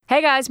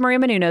Hey guys, Maria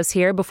Menounos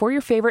here. Before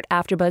your favorite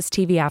AfterBuzz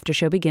TV after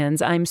show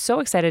begins, I'm so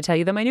excited to tell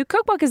you that my new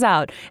cookbook is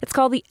out. It's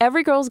called The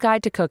Every Girl's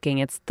Guide to Cooking.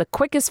 It's the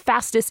quickest,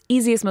 fastest,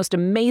 easiest, most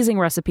amazing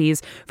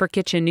recipes for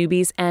kitchen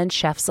newbies and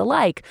chefs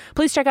alike.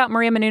 Please check out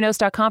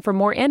mariamenounos.com for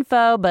more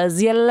info.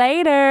 Buzz you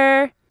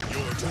later.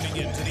 You're tuning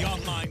in to the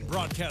online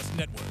broadcast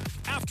network,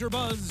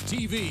 AfterBuzz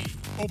TV.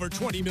 Over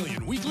 20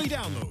 million weekly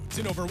downloads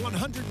in over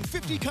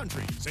 150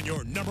 countries, and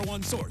your number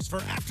one source for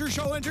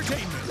after-show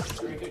entertainment.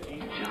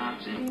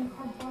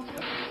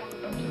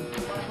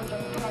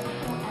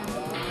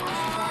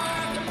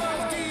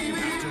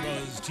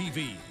 AfterBuzz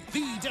TV,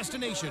 the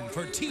destination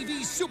for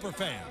TV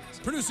superfans.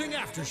 Producing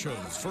after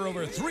shows for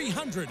over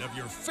 300 of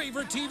your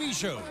favorite TV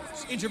shows,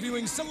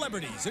 interviewing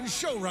celebrities and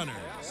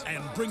showrunners,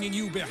 and bringing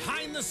you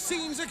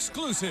behind-the-scenes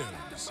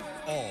exclusives.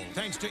 All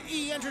thanks to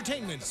E!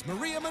 Entertainment's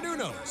Maria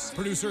Menounos,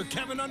 producer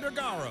Kevin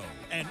Undergaro,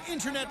 and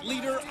internet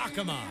leader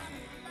Akamai.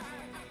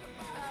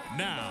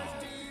 Now,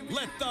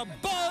 let the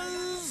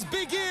buzz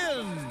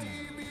begin!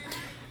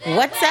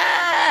 What's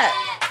up?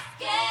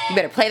 You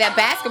better play that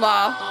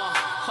basketball.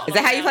 Is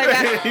that how you play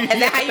basketball? Is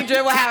that how you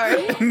dribble,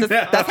 Howard?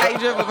 That's how you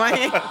dribble,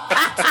 man.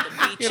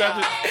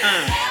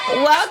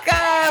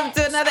 Welcome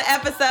to another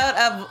episode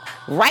of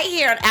right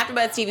here on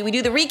AfterBuzz TV. We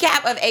do the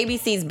recap of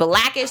ABC's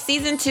Blackish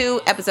Season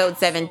 2, Episode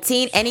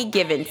 17, any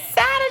given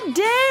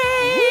Saturday.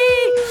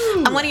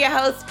 Woo! I'm one of your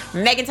hosts,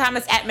 Megan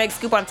Thomas, at Meg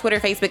Scoop on Twitter,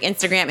 Facebook,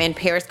 Instagram, and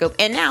Periscope,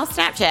 and now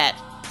Snapchat.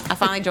 I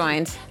finally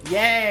joined.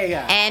 Yay!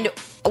 And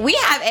we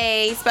have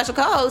a special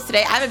co-host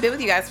today. I haven't been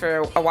with you guys for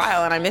a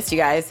while, and I missed you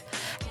guys.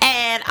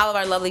 And all of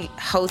our lovely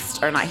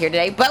hosts are not here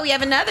today, but we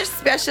have another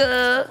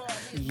special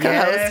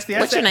co-host.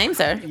 What's your name,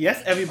 sir?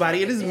 Yes,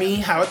 everybody. It is me,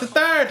 Howard the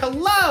Third.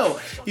 Hello.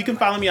 You can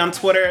follow me on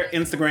Twitter,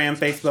 Instagram,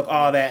 Facebook,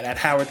 all that at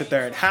Howard the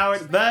Third.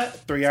 Howard the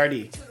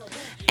 3RD.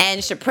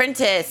 And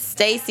Shaprentice,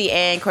 Stacy,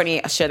 and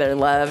Courtney share their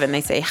love, and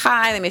they say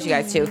hi. They miss you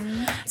guys too.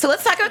 So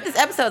let's talk about this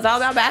episode. It's all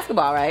about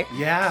basketball, right?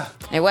 Yeah.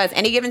 It was.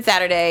 Any given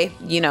Saturday,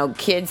 you know,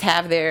 kids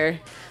have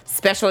their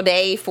special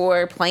day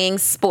for playing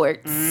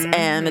sports,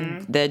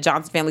 and the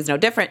Johnson family's no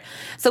different.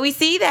 So we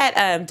see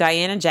that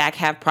Diane and Jack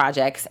have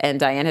projects,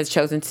 and Diane has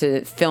chosen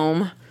to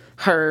film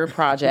her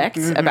project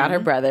about her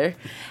brother,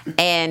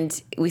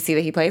 and we see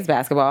that he plays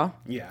basketball.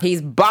 Yeah, he's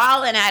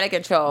balling out of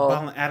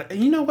control.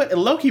 You know what?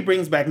 Low-key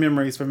brings back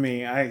memories for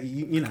me. I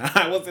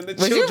was in the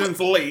children's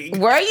league.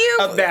 Were you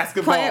of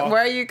basketball?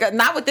 Were you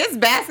not with this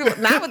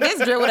basketball? Not with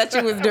this dribble that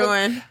you was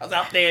doing. I was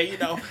out there,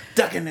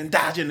 ducking and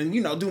dodging, and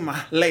doing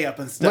my layup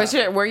and stuff.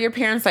 Were your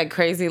parents like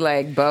crazy,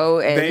 like Bo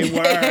and they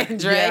were? and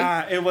Dre?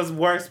 Yeah, it was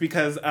worse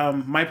because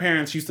my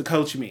parents used to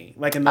coach me,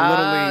 like in the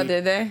little league. Oh,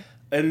 did they?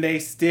 And they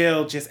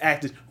still just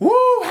acted, woo,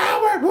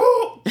 Howard,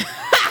 woo,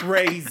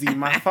 crazy.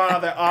 My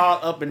father all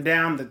up and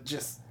down,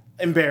 just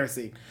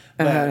embarrassing.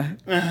 But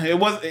it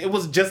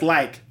was just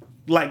like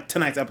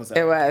tonight's episode.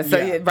 It was. So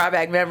it brought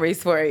back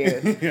memories for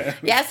you.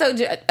 Yeah, so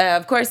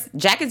of course,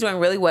 Jack is doing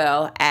really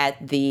well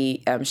at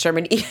the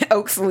Sherman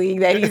Oaks League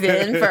that he's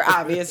in for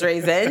obvious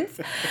reasons.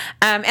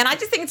 And I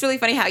just think it's really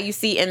funny how you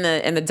see in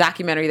the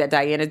documentary that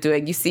Diane is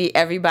doing, you see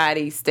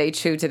everybody stay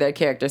true to their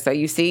character. So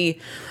you see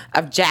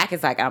Jack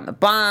is like, I'm the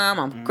bomb,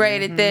 I'm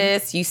great at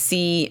this. You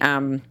see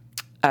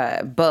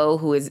Bo,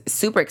 who is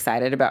super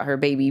excited about her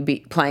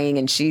baby playing,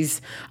 and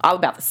she's all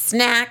about the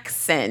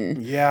snacks,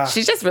 and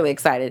she's just really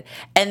excited.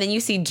 And then you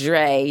see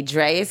Dre.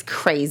 Dre is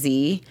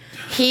crazy.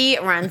 He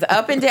runs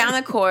up and down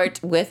the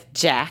court with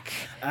Jack.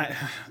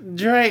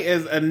 Dre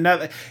is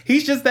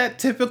he's just that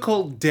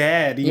typical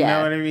dad, you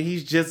know what I mean?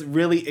 He's just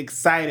really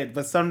excited,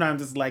 but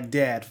sometimes it's like,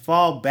 Dad,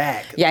 fall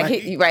back. Yeah,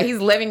 he's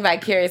living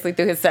vicariously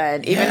through his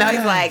son, even though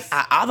he's like,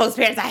 all those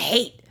parents I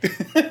hate.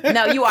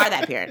 No, you are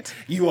that parent.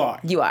 You are.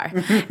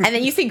 And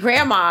then you see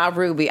Grandma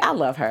Ruby. I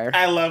love her.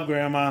 I love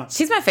Grandma.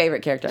 She's my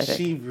favorite character, I think.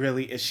 She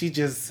really is.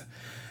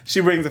 She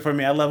brings it for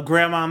me. I love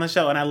Grandma on the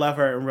show, and I love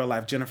her in real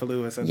life, Jennifer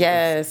Lewis.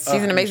 Yes,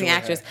 she's an amazing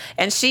actress.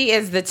 And she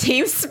is the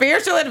team's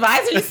spiritual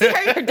advisor. You see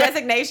her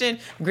designation,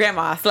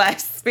 Grandma /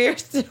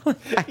 spiritual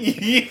advisor.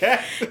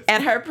 Yeah.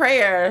 And her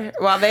prayer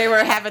while they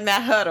were having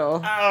that huddle.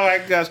 Oh,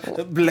 my gosh.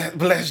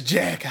 Bless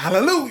Jack.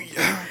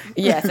 Hallelujah.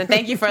 Yes, and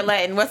thank you for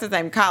letting, what's his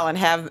name, Colin,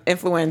 have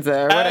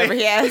influenza or whatever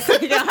he has.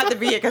 He don't have to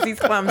be here because he's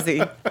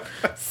clumsy.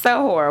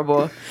 So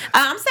horrible.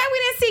 I'm sad we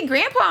didn't see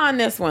Grandpa on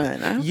this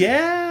one.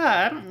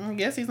 Yeah, I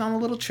guess he's on a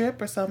little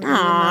trip or something.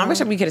 I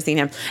wish we could have seen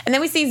him. And then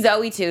we see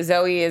Zoe too.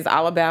 Zoe is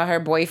all about her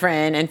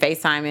boyfriend and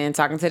FaceTiming,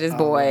 talking to this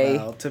boy.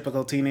 Well,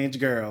 typical teenage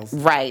girls.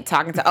 Right,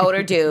 talking to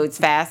older dudes,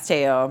 fast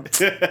tail.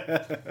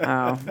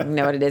 Oh, you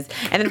know what it is.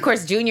 And then of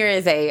course Junior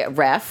is a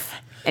ref.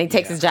 And he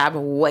takes his job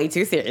way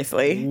too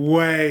seriously.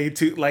 Way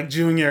too, like,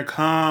 Junior,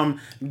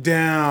 calm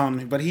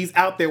down. But he's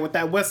out there with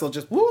that whistle,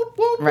 just whoop,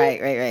 whoop, whoop.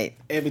 Right.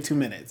 Every 2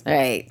 minutes.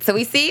 Right. So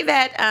we see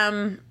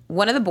that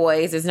one of the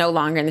boys is no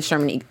longer in the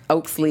Sherman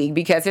Oaks League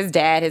because his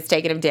dad has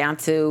taken him down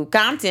to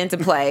Compton to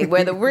play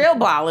where the real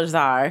ballers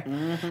are.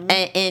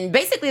 And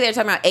basically they're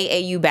talking about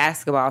AAU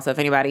basketball. So if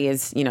anybody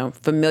is,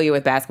 familiar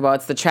with basketball,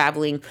 it's the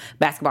traveling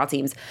basketball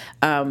teams.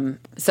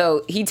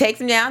 So he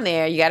takes him down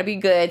there. You got to be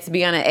good to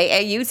be on an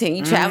AAU team.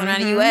 You traveling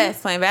around the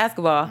U.S. playing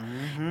basketball.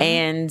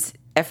 And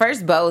at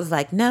first, Bo's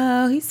like,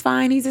 no, he's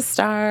fine. He's a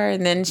star.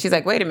 And then she's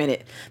like, wait a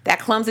minute. That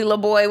clumsy little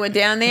boy went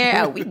down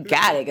there? Oh, we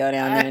got to go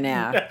down there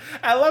now.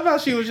 I love how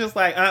she was just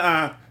like,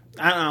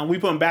 we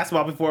putting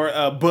basketball before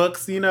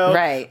books,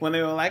 Right. When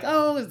they were like,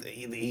 oh,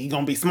 he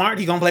going to be smart.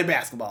 He going to play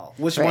basketball.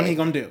 Which one he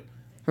going to do?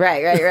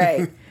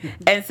 Right.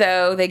 And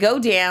so they go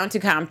down to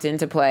Compton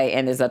to play,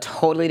 and there's a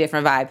totally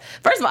different vibe.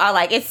 First of all,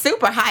 it's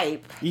super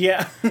hype.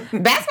 Yeah.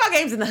 Basketball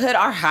games in the hood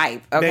are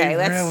hype. Okay,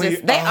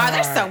 they are.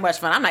 They're so much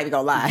fun. I'm not even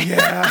gonna lie.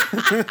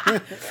 Yeah.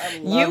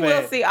 You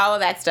will see all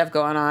of that stuff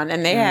going on,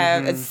 and they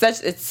have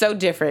it's so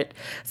different.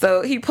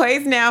 So he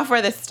plays now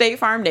for the State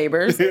Farm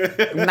neighbors.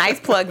 Nice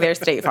plug there,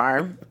 State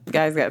Farm. You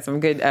guys got some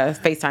good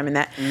FaceTime in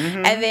that.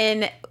 And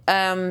then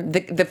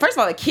the first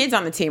of all, the kids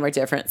on the team are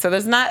different. So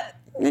there's not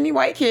any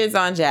white kids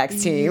on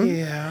Jack's team.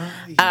 Yeah.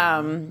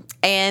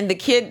 And the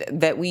kid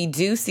that we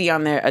do see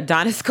on there,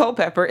 Adonis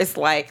Culpepper, is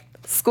like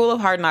School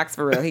of Hard Knocks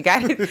for real. He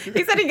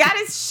said he got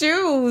his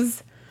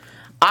shoes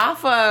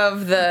off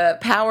of the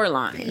power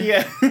line.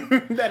 Yeah.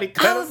 That he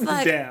cut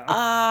them down.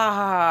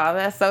 Oh,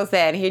 that's so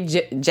sad. And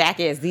here Jack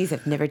is. These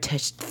have never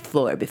touched the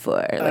floor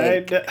before.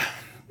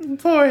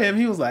 For him,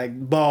 he was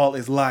like, ball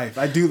is life.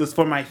 I do this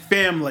for my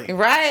family.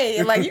 Right.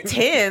 You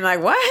 10.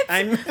 What?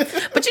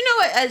 But you know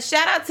what?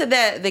 Shout out to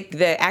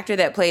the actor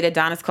that played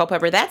Adonis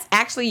Culpepper. That's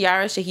actually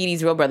Yara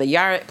Shahidi's real brother.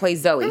 Yara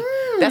plays Zoe.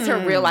 That's her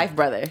real life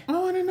brother.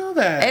 Oh, I didn't know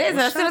that. It is.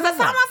 As soon as I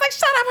saw him, I was like,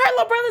 shut up. Her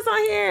little brother's on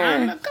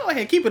here. Go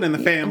ahead. Keep it in the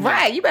family.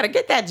 Right. You better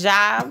get that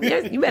job.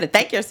 You better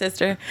thank your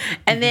sister.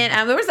 And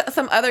then there was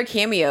some other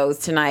cameos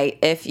tonight.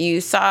 If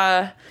you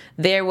saw,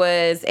 there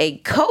was a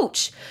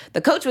coach.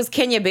 The coach was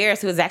Kenya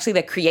Barris, who was actually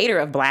the creator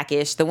of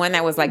Blackish, the one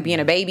that was being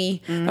a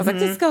baby. I was like,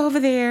 just go over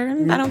there.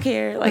 I don't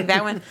care.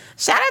 That one.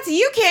 Shout out to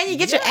you, Kenya.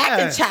 Get your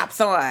acting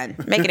chops on.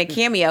 Making a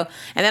cameo.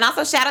 And then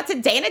also shout out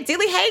to Dana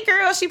Dilly. Hey,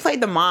 girl. She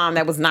played the mom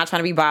that was not trying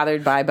to be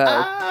bothered by Bo.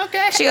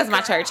 Okay. She goes to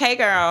my church. Hey,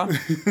 girl.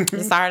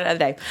 Saw her the other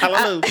day.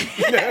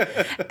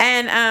 Hallelujah.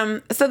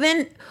 And so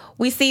then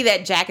we see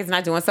that Jack is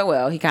not doing so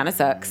well. He kind of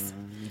sucks.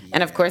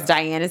 And of course,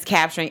 Diane is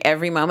capturing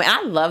every moment. And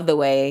I love the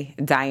way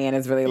Diane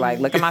is really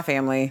look at my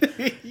family.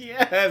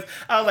 Yes.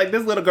 I was like,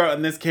 this little girl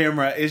in this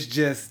camera is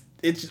just,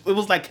 it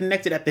was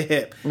connected at the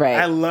hip. Right.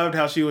 I loved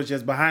how she was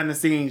just behind the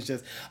scenes,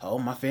 just, oh,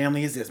 my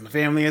family is this, my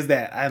family is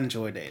that. I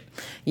enjoyed it.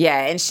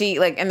 Yeah, and she,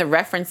 and the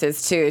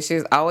references too, she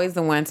was always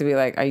the one to be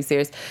like, are you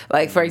serious?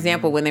 For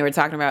example, when they were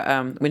talking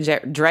about, when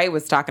Dre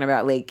was talking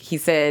about, he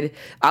said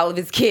all of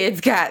his kids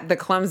got the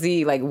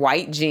clumsy,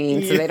 white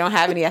genes, so they don't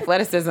have any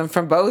athleticism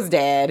from Bo's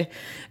dad,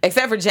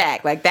 except for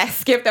Jack. That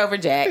skipped over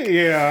Jack.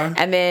 Yeah.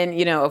 And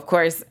then, of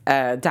course,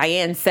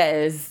 Diane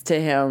says to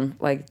him,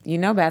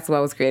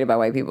 basketball was created by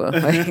white people.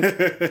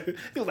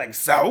 He was like,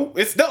 so?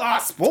 It's still our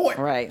sport.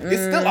 Right.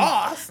 It's still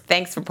ours.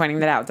 Thanks for pointing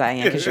that out,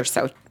 Diane, because you're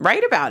so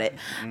right about it.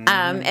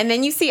 And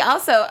then you see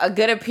also a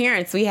good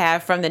appearance we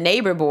have from the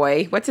neighbor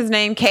boy. What's his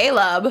name?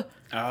 Caleb.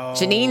 Oh.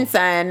 Janine's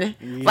son.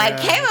 Yeah.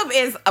 Caleb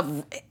is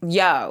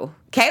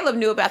Caleb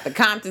knew about the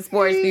Compton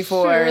sports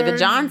before the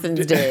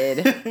Johnsons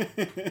did. What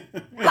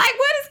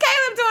is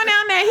Caleb doing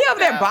down there? He over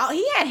there ball.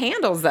 He had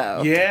handles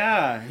though.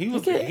 Yeah, he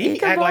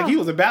acted like he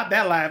was about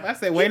that life. I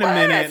said, wait a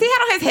minute. He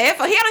had on his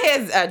headphones. He had on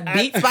his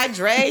Beats by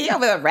Dre. He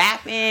over there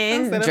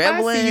rapping, dribbling. If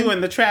I see you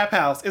in the trap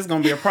house, it's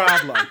gonna be a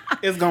problem.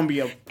 It's gonna be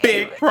a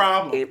big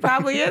problem. He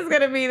probably is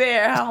gonna be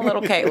there. Oh,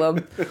 little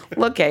Caleb.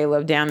 Look,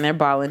 Caleb down there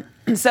balling.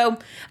 So,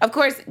 of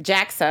course,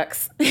 Jack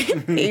sucks.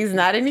 He's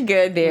not any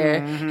good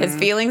there. Mm-hmm. His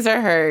feelings are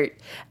hurt.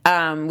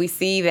 We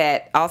see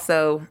that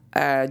also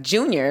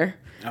Junior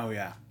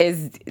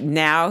is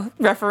now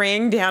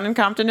refereeing down in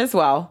Compton as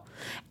well.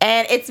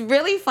 And it's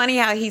really funny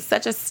how he's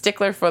such a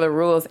stickler for the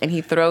rules, and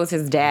he throws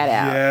his dad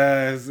out.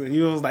 Yes,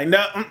 he was like,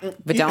 "No,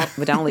 but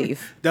don't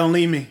leave. Don't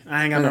leave me.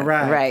 I ain't got no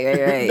ride."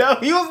 Right. No,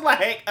 he was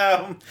like,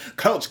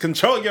 "Coach,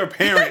 control your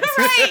parents."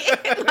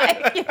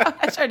 Right,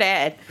 that's your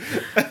dad.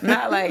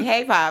 Not like,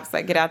 "Hey, pops,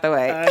 get out the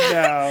way." I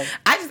know.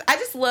 I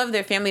just love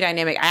their family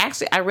dynamic.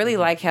 I really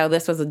like how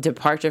this was a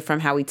departure from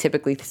how we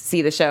typically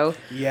see the show.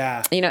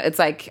 Yeah. It's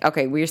like,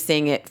 okay, we're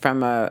seeing it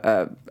from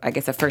a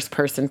first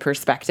person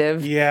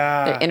perspective.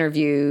 Yeah. Their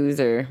interviews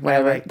or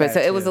whatever. But so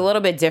it was a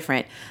little bit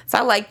different. So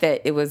I like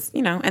that it was,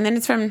 and then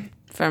it's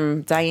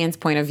from Diane's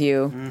point of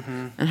view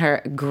and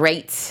her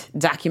great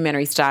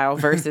documentary style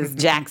versus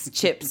Jack's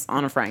chips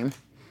on a frame.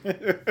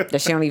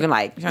 That she don't even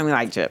like. She only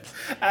like chips.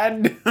 I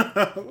know.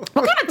 What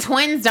kind of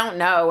twins don't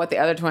know what the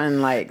other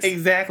twin likes?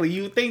 Exactly.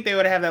 You would think they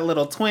would have that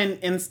little twin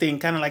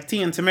instinct, kind of like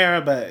T and Tamara,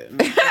 but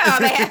Oh,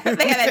 they have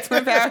that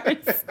twin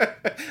powers.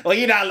 Well,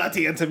 you know I love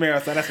Tia and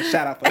Tamara, so that's a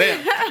shout out for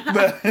them.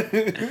 But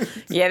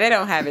Yeah, they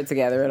don't have it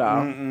together at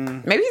all.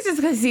 Maybe it's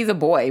just because he's a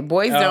boy.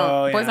 Boys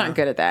aren't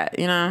good at that.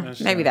 You know,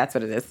 That's maybe true. that's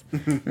what it is.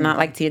 Not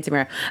like Tia and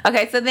Tamara.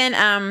 Okay, so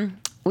then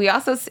we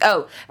also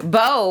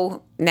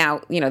Bo.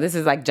 Now, you know, this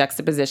is like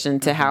juxtaposition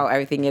to how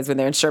everything is when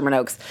they're in Sherman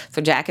Oaks.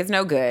 So Jack is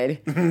no good.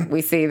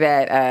 We see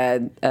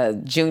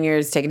that Junior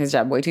is taking his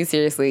job way too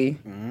seriously.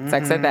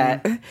 Sucks at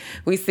that.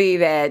 We see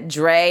that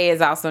Dre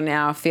is also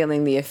now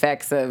feeling the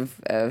effects of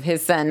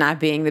his son not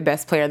being the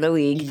best player in the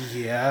league.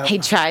 yeah. He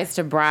tries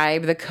to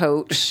bribe the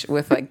coach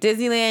with like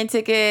Disneyland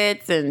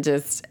tickets and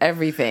just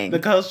everything. The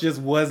coach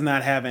just was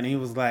not having. He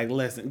was like,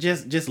 "Listen,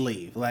 just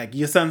leave. Like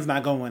your son's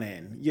not going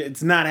in.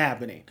 It's not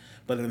happening."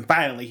 But then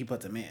finally, he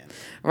puts him in.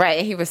 Right,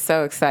 and he was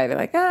so excited,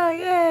 like, oh,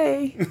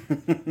 yay.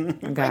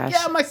 Gosh.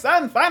 Yeah, my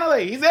son,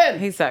 finally, he's in.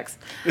 He sucks.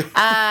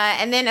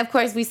 And then, of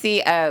course, we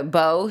see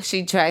Bo.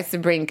 She tries to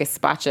bring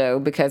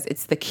gazpacho because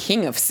it's the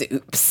king of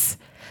soups.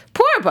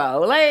 Poor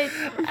Bo. Like,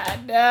 I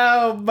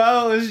know,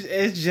 Bo,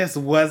 it just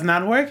was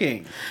not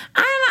working.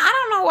 I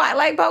don't know why.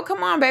 Like, Bo,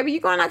 come on, baby.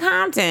 You going to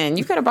Compton.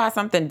 You could have bought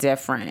something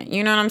different.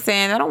 You know what I'm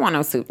saying? I don't want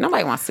no soup.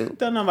 Nobody wants soup.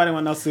 Don't nobody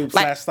want no soup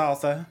Like- /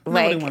 salsa.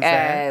 Nobody wants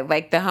that.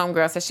 Like the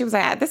homegirl said, she was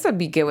like, this would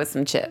be good with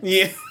some chips.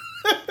 Yeah.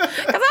 Because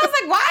I was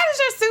like, why does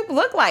your soup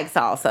look like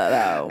salsa,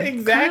 though?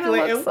 Exactly.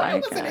 Kinda It looks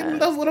like wasn't that. in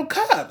those little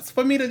cups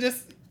for me to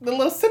just, the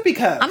little sippy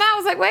cups. And I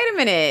was like, wait a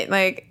minute.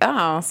 Like,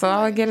 oh, so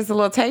all I get is a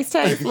little taste,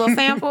 a little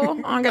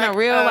sample? I'm going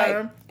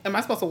to am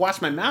I supposed to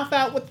wash my mouth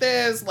out with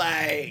this?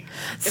 Like,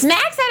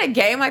 Snacks at a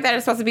game like that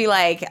are supposed to be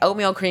like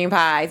oatmeal cream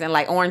pies and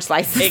like orange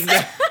slices.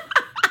 exactly.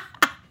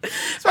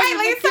 Right,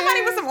 like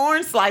somebody with some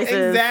orange slices.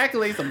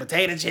 Exactly. Some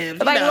potato chips.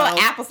 Like you a know. little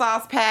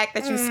applesauce pack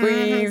that you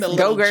squeeze, The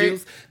little Go-Gurt.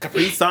 juice,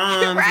 Capri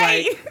Suns.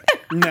 Right.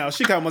 Like, no,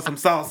 she come with some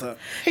salsa.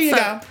 Here you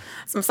go.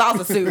 Some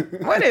salsa soup.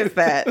 What is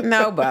that?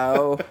 No,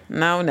 Bo.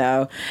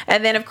 No.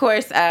 And then, of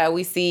course,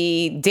 we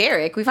see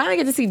Derek. We finally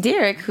get to see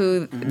Derek,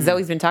 who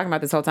Zoe's been talking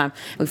about this whole time.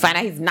 We find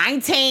out he's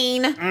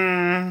 19,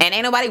 and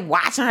ain't nobody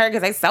watching her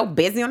because they so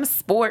busy on the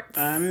sports.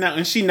 No,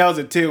 and she knows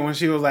it too. When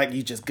she was like,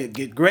 "You just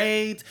get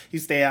grades. You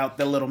stay out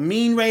the little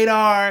mean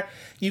radar.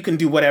 You can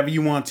do whatever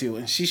you want to."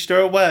 And she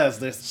sure was.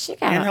 This She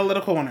got in a- her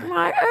little corner. I'm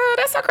like, oh,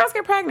 that's how girls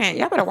get pregnant.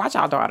 Y'all better watch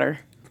our daughter.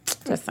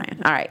 Just saying.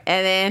 All right.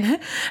 And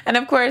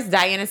of course,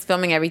 Diana's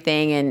filming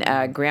everything.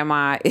 And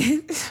Grandma,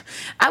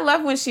 I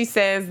love when she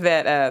says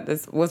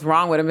that what's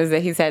wrong with him is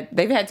that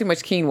they've had too much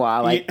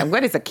quinoa. Like, Yeah.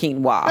 What is a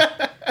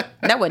quinoa?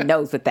 No one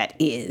knows what that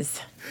is.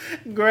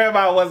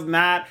 Grandma was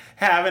not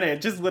having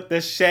it, just with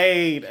the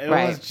shade. It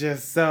Right. was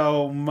just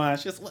so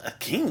much. Just what,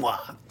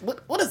 quinoa.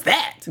 What is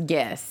that?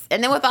 Yes.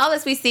 And then with all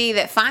this, we see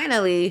that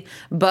finally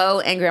Bo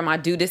and Grandma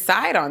do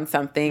decide on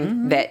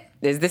something that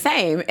is the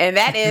same. And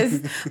that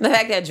is the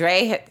fact that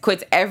Dre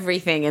quits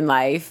everything in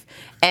life.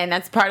 And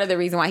that's part of the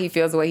reason why he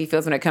feels the way he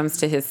feels when it comes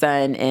to his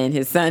son, and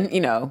his son, you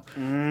know,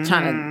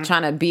 trying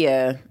to be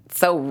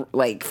so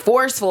like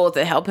forceful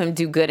to help him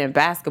do good in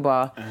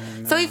basketball.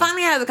 So he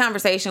finally has a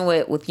conversation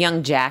with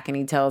young Jack, and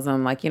he tells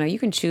him, like, you know, you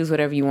can choose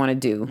whatever you want to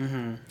do.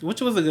 Which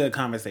was a good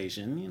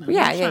conversation. You know,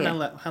 Yeah, he was yeah, trying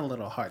yeah. to have a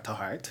little heart to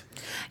heart.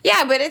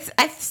 Yeah, but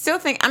I still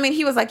think, I mean,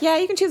 he was like, yeah,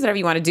 you can choose whatever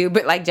you want to do.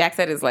 But like Jack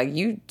said, it's like,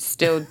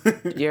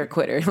 you're a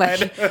quitter.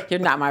 Like, you're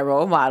not my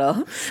role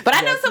model. But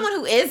I know someone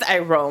who is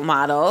a role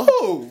model.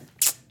 Ooh.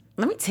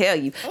 Let me tell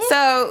you.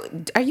 So,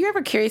 are you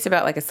ever curious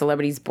about like a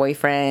celebrity's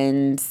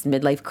boyfriend's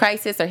midlife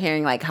crisis or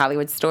hearing like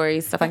Hollywood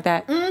stories, stuff like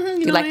that?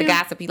 You know like I the am.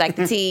 gossip, you like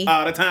the tea.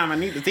 All the time. I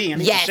need the tea. I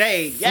need the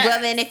shade. Yes.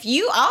 Well, then, if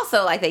you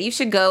also like that, you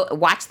should go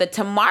watch the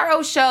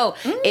Tomorrow Show.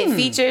 It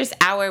features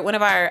one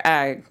of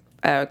our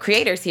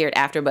creators here at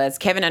AfterBuzz,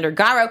 Kevin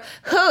Undergaro,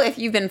 who, if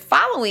you've been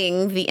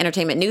following the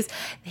entertainment news,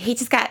 he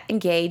just got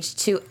engaged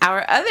to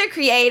our other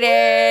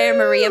creator,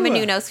 Maria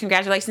Menounos.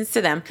 Congratulations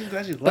to them.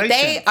 Congratulations. But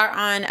they are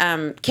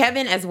on,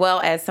 Kevin, as well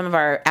as some of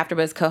our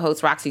AfterBuzz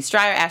co-hosts, Roxy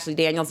Stryer, Ashley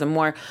Daniels, and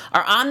more,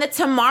 are on the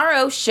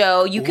Tomorrow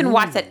Show. You can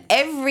watch that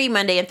every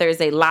Monday and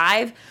Thursday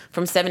live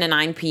from 7 to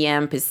 9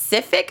 p.m.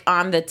 Pacific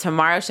on the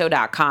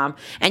tomorrowshow.com.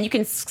 And you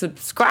can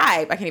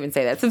subscribe. I can't even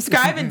say that.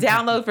 Subscribe and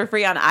download for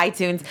free on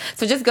iTunes.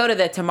 So just go to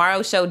the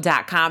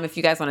tomorrowshow.com if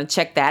you guys want to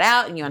check that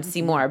out and you want to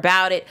see more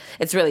about it.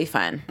 It's really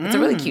fun. It's a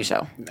really cute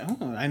show.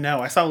 Oh, I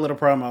know. I saw little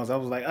promos. I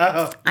was like,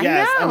 oh, I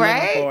yes. know, I'm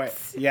right? living for it.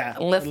 Yeah.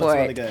 Live it for looks it.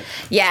 really good.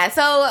 Yeah,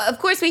 so of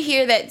course we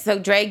hear that. So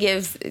Dre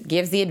gives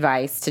the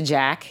advice to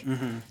Jack.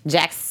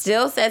 Jack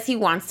still says he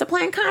wants to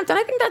play in Compton.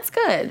 I think that's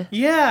good.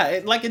 Yeah,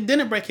 it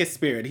didn't break his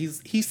spirit.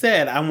 He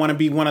said, I want to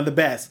be one of the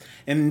best,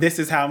 and this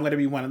is how I'm going to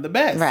be one of the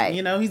best. Right.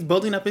 You know, he's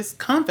building up his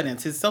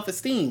confidence, his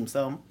self-esteem.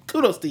 So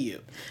kudos to you.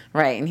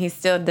 Right, and he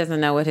still doesn't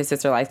know what his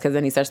sister likes because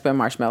then he starts putting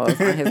marshmallows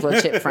on his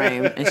little chip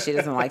frame, and she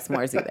doesn't like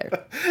s'mores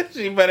either.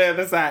 She put it on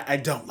the side. I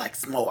don't like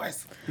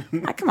s'mores.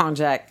 Like, come on,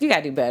 Jack, you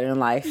gotta do better in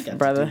life, Got to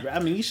brother. do- I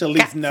mean, you should at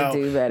least Got to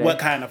do know better. what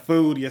kind of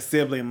food your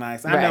sibling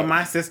likes. I know Right.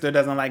 my sister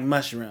doesn't like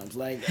mushrooms.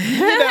 Like, you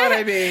know what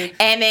I mean?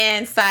 And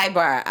then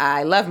sidebar,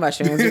 I love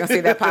mushrooms. You're gonna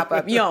see that pop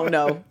up. You don't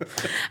know. All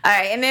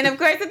right, and And then, of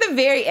course, at the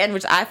very end,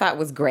 which I thought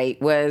was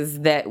great, was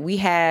that we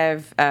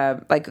have,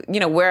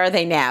 where are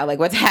they now? Like,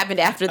 what's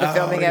happened after the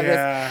filming of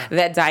this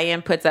that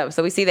Diane puts up.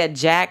 So we see that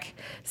Jack,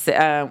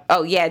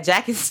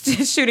 Jack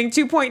is shooting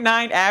 2.9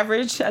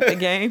 average at the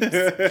games.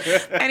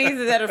 And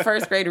he's at a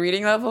first grade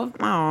reading level.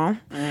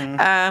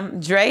 Aw.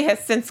 Dre has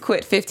since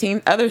quit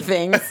 15 other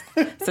things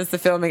since the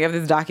filming of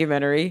this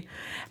documentary.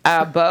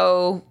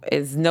 Bo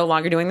is no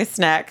longer doing the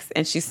snacks,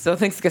 and she still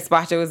thinks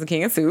gazpacho is the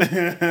king of soup.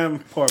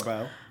 Poor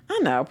Bo. I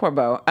know, poor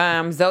Bo.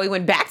 Zoe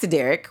went back to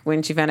Derek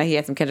when she found out he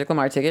had some Kendrick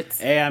Lamar tickets.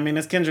 Hey, I mean,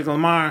 it's Kendrick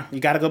Lamar. You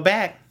got to go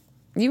back.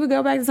 You would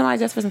go back to somebody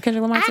just for some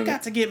Kendrick Lamar tickets? I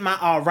got to get my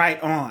all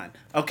right on.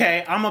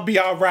 Okay? I'm going to be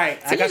all right.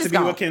 So I got to be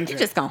with Kendrick. You're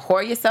just going to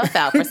whore yourself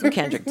out for some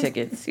Kendrick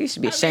tickets. You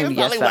should be ashamed of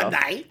yourself.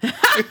 Only one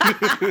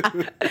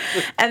night.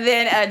 And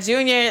then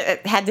Junior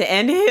had to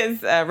end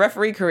his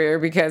referee career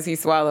because he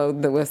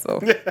swallowed the whistle.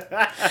 But you know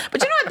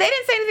what? They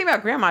didn't say anything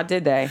about Grandma,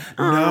 did they?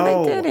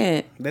 No. They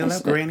didn't. They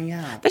left Granny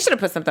out. They should have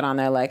put something on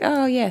there like,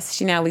 oh, yes,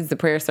 she now leads the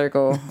prayer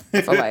circle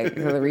for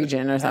the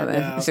region or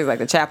something. She's like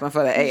the chaplain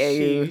for the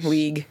AAU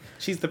league.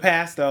 She's the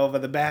pastor over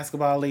the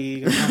basketball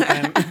league or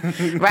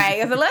something.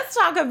 Right. So let's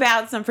talk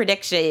about some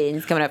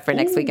predictions coming up for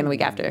next week and the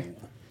week after.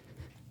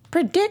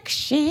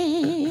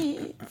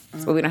 Predictions.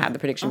 Well, we don't have the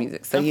prediction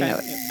music, so you know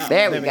it.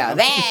 There we go.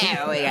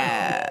 There we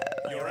go.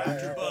 Your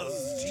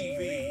AfterBuzz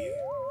TV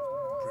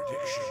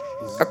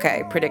predictions.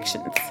 Okay,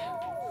 predictions.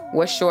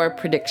 What's your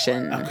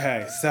prediction?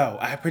 Okay, so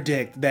I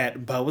predict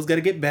that Bo is going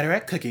to get better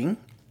at cooking.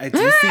 I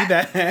do see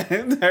that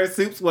her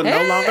soups will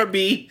no longer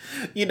be,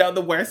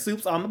 the worst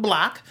soups on the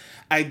block.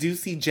 I do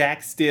see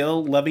Jack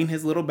still loving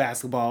his little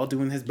basketball,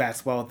 doing his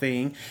basketball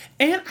thing.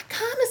 And I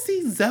kind of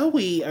see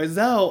Zoe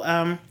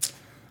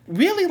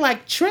really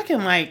like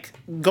tricking, like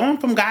going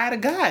from guy to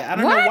guy. I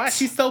don't know why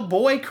she's so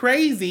boy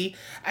crazy.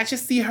 I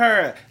just see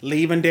her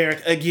leaving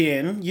Derek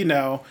again,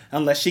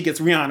 unless she gets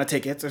Rihanna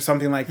tickets or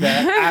something like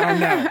that. I don't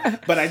know.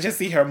 But I just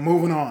see her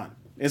moving on.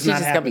 It's She's not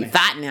just happening. going to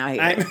be thotting out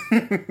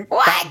here.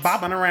 What?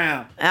 Bopping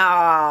around.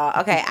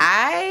 Oh, okay.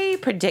 I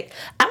predict...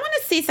 I want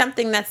to see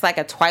something that's like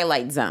a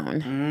Twilight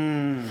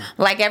Zone.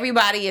 Like,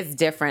 everybody is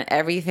different.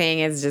 Everything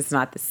is just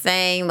not the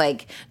same.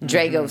 Like,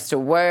 Dre goes to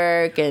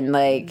work and,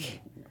 like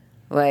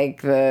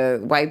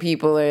the white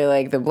people are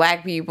like the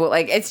black people.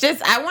 Like, it's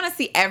just... I want to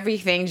see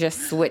everything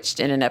just switched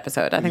in an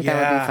episode. I think that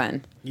would be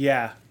fun.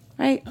 Yeah.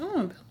 Right?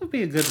 Oh, that would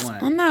be a good one.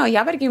 Oh, no.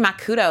 Y'all better give me my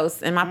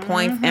kudos and my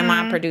points and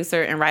my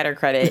producer and writer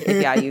credit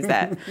if y'all use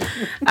that.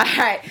 All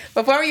right.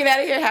 Before we get out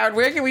of here, Howard,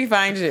 where can we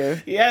find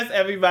you? Yes,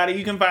 everybody.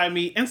 You can find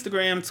me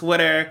Instagram,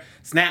 Twitter,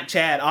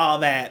 Snapchat, all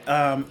that,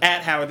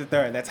 at Howard the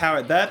Third. That's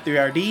Howard the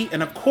 3RD.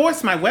 And, of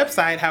course, my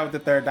website,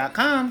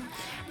 howardthethird.com.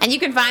 And you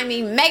can find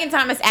me, Megan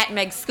Thomas, at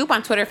Meg Scoop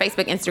on Twitter,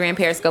 Facebook, Instagram,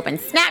 Periscope, and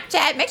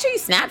Snapchat. Make sure you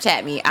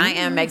Snapchat me. I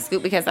am Meg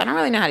Scoop because I don't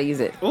really know how to use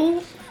it.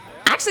 Ooh.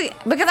 Actually,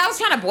 because I was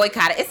trying to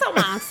boycott it. It's a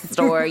long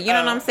story. You know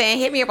what I'm saying?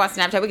 Hit me up on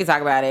Snapchat. We can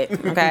talk about it.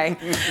 Okay?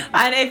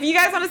 And if you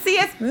guys want to see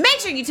us, make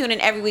sure you tune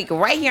in every week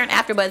right here on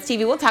AfterBuzz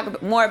TV. We'll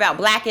talk more about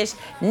Blackish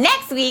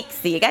next week.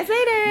 See you guys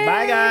later.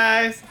 Bye,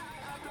 guys.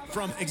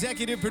 From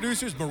executive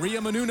producers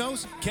Maria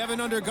Menounos, Kevin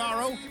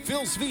Undergaro,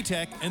 Phil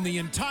Svitek, and the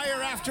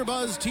entire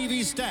AfterBuzz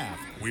TV staff,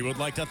 we would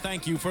like to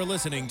thank you for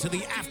listening to the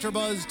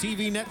AfterBuzz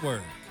TV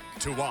network.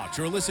 To watch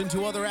or listen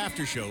to other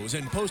after shows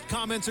and post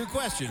comments or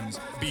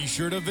questions, be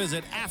sure to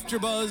visit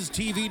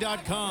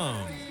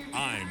AfterBuzzTV.com.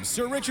 I'm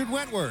Sir Richard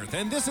Wentworth,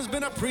 and this has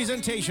been a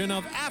presentation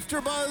of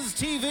AfterBuzz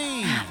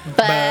TV.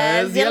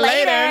 Buzz you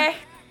later.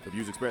 The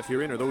views expressed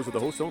herein are those of the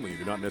hosts only and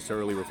do not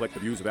necessarily reflect the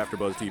views of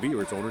AfterBuzz TV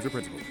or its owners or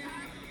principals.